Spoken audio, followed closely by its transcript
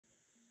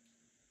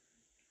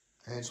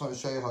I just want to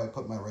show you how I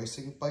put my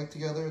racing bike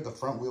together. The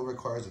front wheel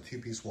requires a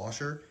 2-piece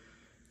washer.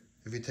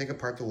 If you take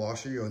apart the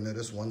washer, you'll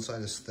notice one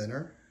side is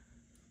thinner.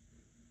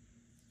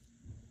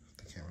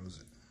 The camera was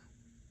it.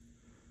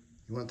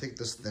 You want to take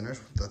this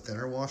the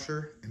thinner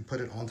washer and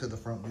put it onto the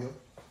front wheel.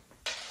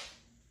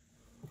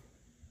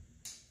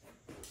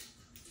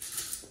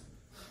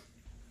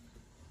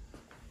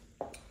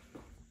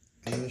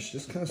 And it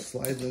just kind of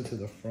slides into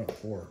the front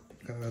fork.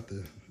 Kind of have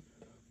to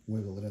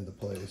wiggle it into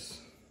place.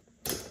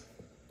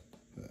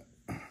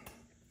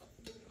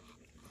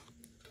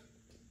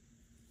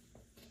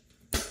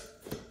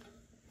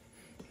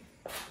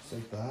 Just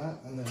like that,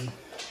 and then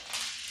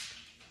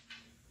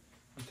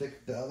you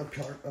take the other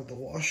part of the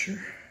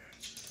washer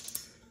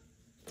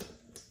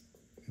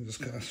and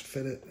just kind of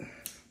fit it.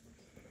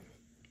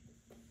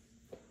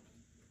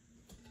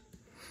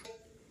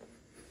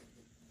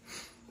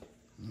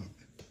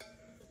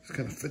 Just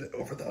kind of fit it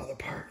over the other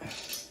part.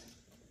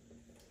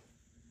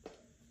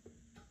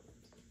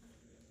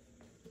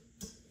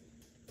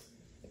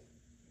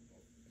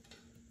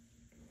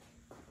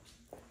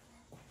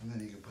 And then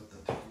you can put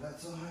the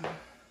nuts on.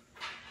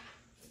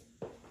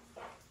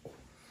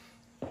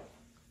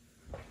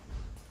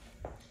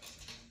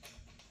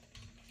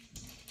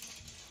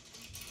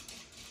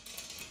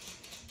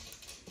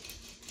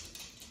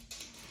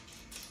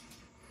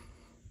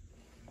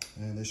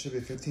 And they should be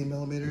 15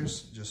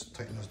 millimeters. Just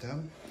tighten those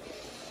down.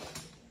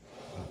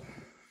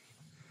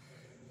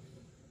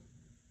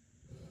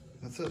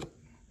 That's it.